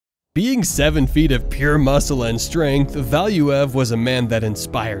Being 7 feet of pure muscle and strength, Valuev was a man that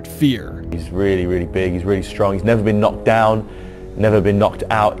inspired fear. He's really, really big, he's really strong, he's never been knocked down, never been knocked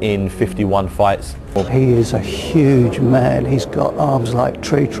out in 51 fights. He is a huge man, he's got arms like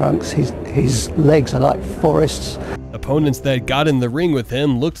tree trunks, his legs are like forests. Opponents that got in the ring with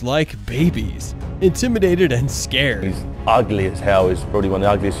him looked like babies, intimidated and scared. He's ugly as hell, he's probably one of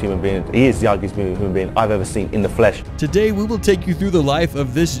the ugliest human beings, he is the ugliest human being I've ever seen in the flesh. Today we will take you through the life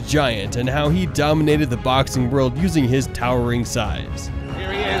of this giant and how he dominated the boxing world using his towering size.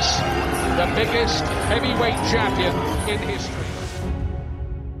 Here he is, the biggest heavyweight champion in history.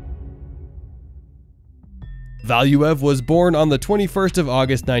 Valuev was born on the 21st of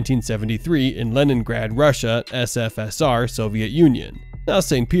August 1973 in Leningrad, Russia, SFSR, Soviet Union, now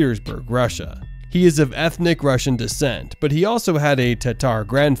St. Petersburg, Russia. He is of ethnic Russian descent, but he also had a Tatar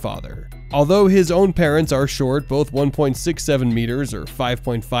grandfather. Although his own parents are short, both 1.67 meters or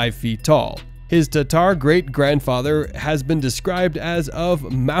 5.5 feet tall, his Tatar great-grandfather has been described as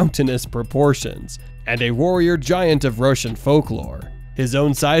of mountainous proportions and a warrior giant of Russian folklore. His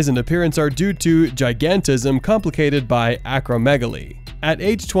own size and appearance are due to gigantism complicated by acromegaly. At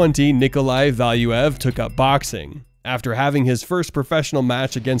age 20, Nikolai Valuev took up boxing. After having his first professional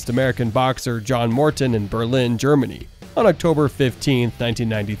match against American boxer John Morton in Berlin, Germany, on October 15,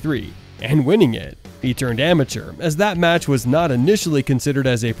 1993, and winning it, he turned amateur, as that match was not initially considered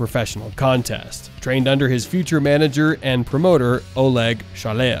as a professional contest, trained under his future manager and promoter Oleg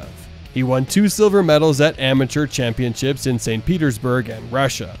Shalev. He won 2 silver medals at amateur championships in St. Petersburg and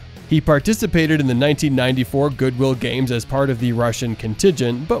Russia. He participated in the 1994 Goodwill Games as part of the Russian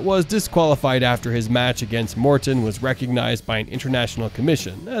contingent, but was disqualified after his match against Morton was recognized by an international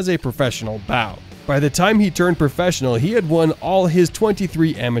commission as a professional bout. By the time he turned professional, he had won all his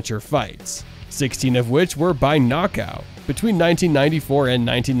 23 amateur fights, 16 of which were by knockout. Between 1994 and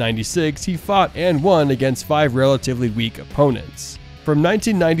 1996, he fought and won against 5 relatively weak opponents. From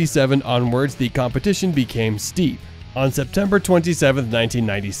 1997 onwards, the competition became steep. On September 27,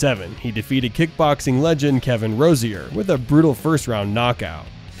 1997, he defeated kickboxing legend Kevin Rosier with a brutal first-round knockout.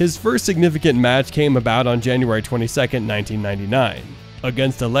 His first significant match came about on January 22, 1999,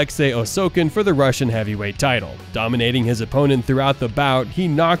 against Alexei Osokin for the Russian heavyweight title. Dominating his opponent throughout the bout, he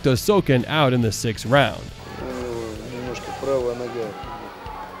knocked Osokin out in the 6th round.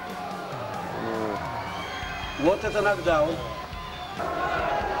 Вот это knockdown.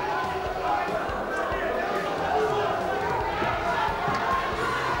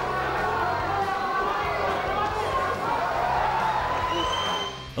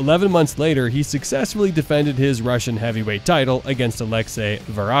 11 months later, he successfully defended his Russian heavyweight title against Alexei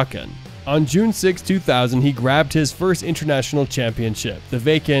Varakin. On June 6, 2000, he grabbed his first international championship, the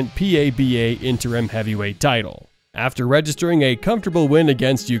vacant PABA interim heavyweight title, after registering a comfortable win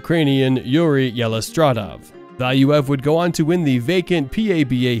against Ukrainian Yuri Yelistratov. Valuev would go on to win the vacant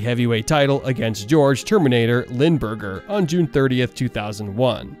PABA heavyweight title against George Terminator Lindberger on June 30,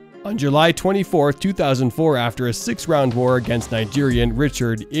 2001. On July 24, 2004, after a 6-round war against Nigerian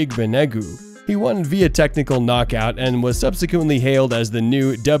Richard Igbeneghu, he won via technical knockout and was subsequently hailed as the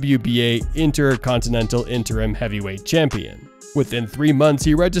new WBA Intercontinental Interim Heavyweight Champion. Within 3 months,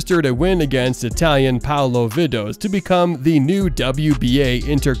 he registered a win against Italian Paolo Vidos to become the new WBA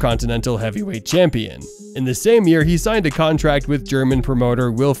Intercontinental Heavyweight Champion. In the same year, he signed a contract with German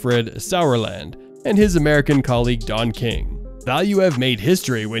promoter Wilfried Sauerland and his American colleague Don King. Valuev made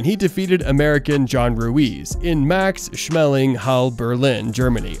history when he defeated American John Ruiz in Max Schmeling Halle, Berlin,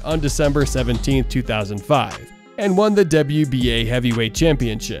 Germany on December 17, 2005, and won the WBA Heavyweight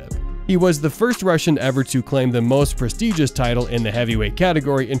Championship. He was the first Russian ever to claim the most prestigious title in the heavyweight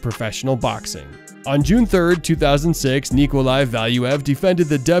category in professional boxing. On June 3, 2006, Nikolai Valuev defended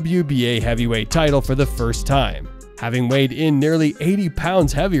the WBA heavyweight title for the first time, having weighed in nearly 80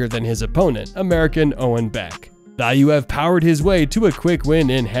 pounds heavier than his opponent, American Owen Beck. Valuev powered his way to a quick win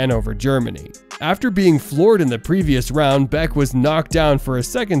in Hanover, Germany. After being floored in the previous round, Beck was knocked down for a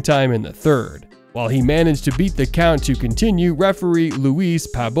second time in the 3rd. While he managed to beat the count to continue, referee Luis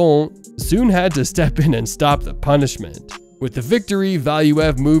Pabon soon had to step in and stop the punishment. With the victory,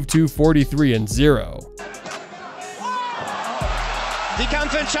 Valuev moved to 43-0. Die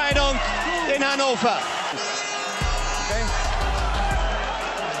Kampfentscheidung in Hannover.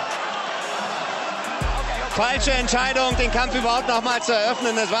 Falsche Entscheidung, den Kampf überhaupt nochmal zu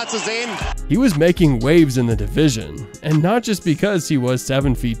eröffnen, das war zu sehen. He was making waves in the division, and not just because he was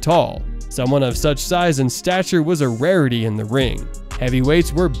 7 feet tall. Someone of such size and stature was a rarity in the ring.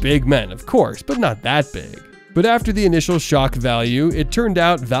 Heavyweights were big men, of course, but not that big. But after the initial shock value, it turned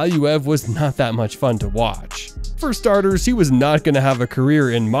out Valuev was not that much fun to watch. For starters, he was not going to have a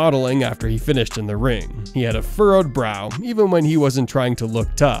career in modeling after he finished in the ring. He had a furrowed brow, even when he wasn't trying to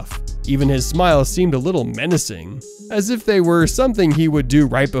look tough. Even his smile seemed a little menacing, as if they were something he would do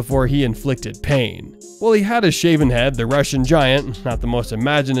right before he inflicted pain. While he had a shaven head, the Russian giant, not the most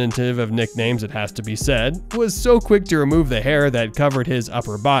imaginative of nicknames it has to be said, was so quick to remove the hair that covered his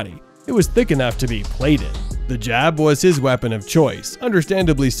upper body. It was thick enough to be plated. The jab was his weapon of choice,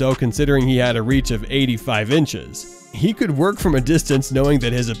 understandably so considering he had a reach of 85 inches. He could work from a distance knowing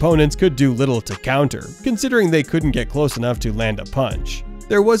that his opponents could do little to counter, considering they couldn't get close enough to land a punch.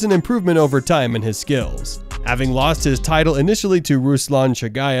 There was an improvement over time in his skills. Having lost his title initially to Ruslan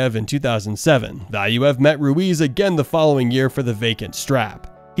Chagayev in 2007, Valuev met Ruiz again the following year for the vacant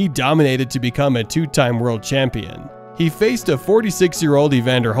strap. He dominated to become a two-time world champion. He faced a 46-year-old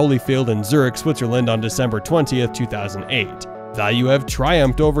Evander Holyfield in Zurich, Switzerland on December 20, 2008. Valuev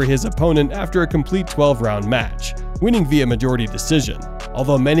triumphed over his opponent after a complete 12-round match, winning via majority decision,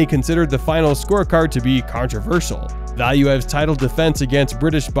 although many considered the final scorecard to be controversial. Valuev's title defense against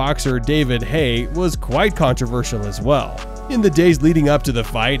British boxer David Haye was quite controversial as well. In the days leading up to the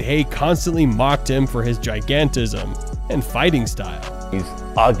fight, Haye constantly mocked him for his gigantism and fighting style. He's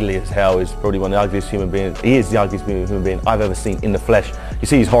ugly as hell. He's probably one of the ugliest human beings. He is the ugliest human being I've ever seen in the flesh. You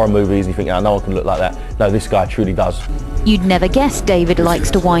see his horror movies and you think, oh, no one can look like that. No, this guy truly does. You'd never guess David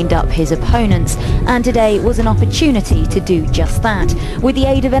likes to wind up his opponents, and today was an opportunity to do just that, with the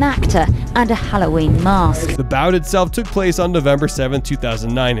aid of an actor and a Halloween mask. The bout itself took place on November 7,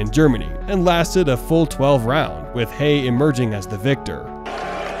 2009 in Germany, and lasted a full 12 rounds, with Haye emerging as the victor.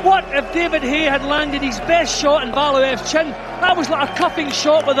 What if David Haye had landed his best shot in Valuev's chin? That was like a cuffing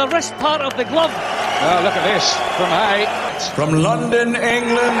shot with the wrist part of the glove. Oh, look at this from Haye. From London,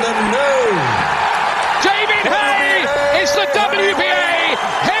 England, the new David Haye is the WBA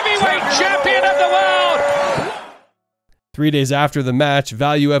heavyweight champion of the world. 3 days after the match,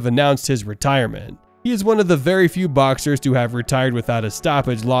 Valuev announced his retirement. He is one of the very few boxers to have retired without a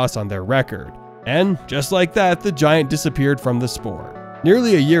stoppage loss on their record. And just like that, the giant disappeared from the sport.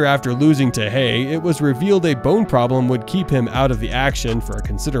 Nearly a year after losing to Haye, it was revealed a bone problem would keep him out of the action for a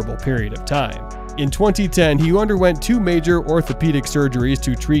considerable period of time. In 2010, he underwent 2 major orthopedic surgeries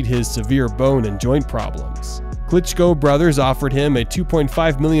to treat his severe bone and joint problems. Klitschko brothers offered him a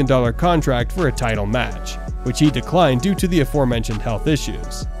 $2.5 million contract for a title match, which he declined due to the aforementioned health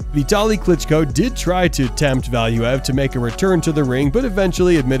issues. Vitaly Klitschko did try to tempt Valuev to make a return to the ring, but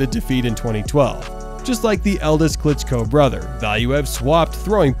eventually admitted defeat in 2012. Just like the eldest Klitschko brother, Valuev swapped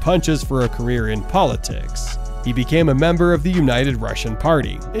throwing punches for a career in politics. He became a member of the United Russian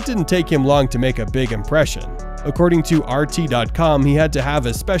Party. It didn't take him long to make a big impression. According to RT.com, he had to have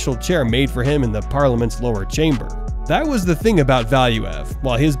a special chair made for him in the parliament's lower chamber. That was the thing about Valuev.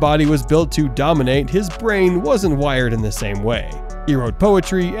 While his body was built to dominate, his brain wasn't wired in the same way. He wrote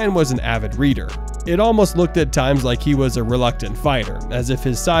poetry and was an avid reader. It almost looked at times like he was a reluctant fighter, as if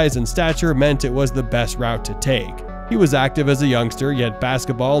his size and stature meant it was the best route to take. He was active as a youngster, yet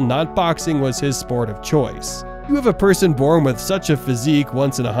basketball, not boxing, was his sport of choice. You have a person born with such a physique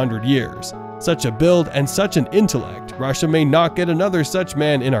once in 100 years, such a build and such an intellect. Russia may not get another such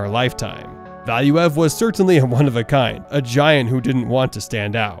man in our lifetime. Valuev was certainly a one-of-a-kind, a giant who didn't want to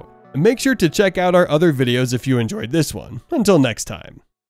stand out. Make sure to check out our other videos if you enjoyed this one. Until next time.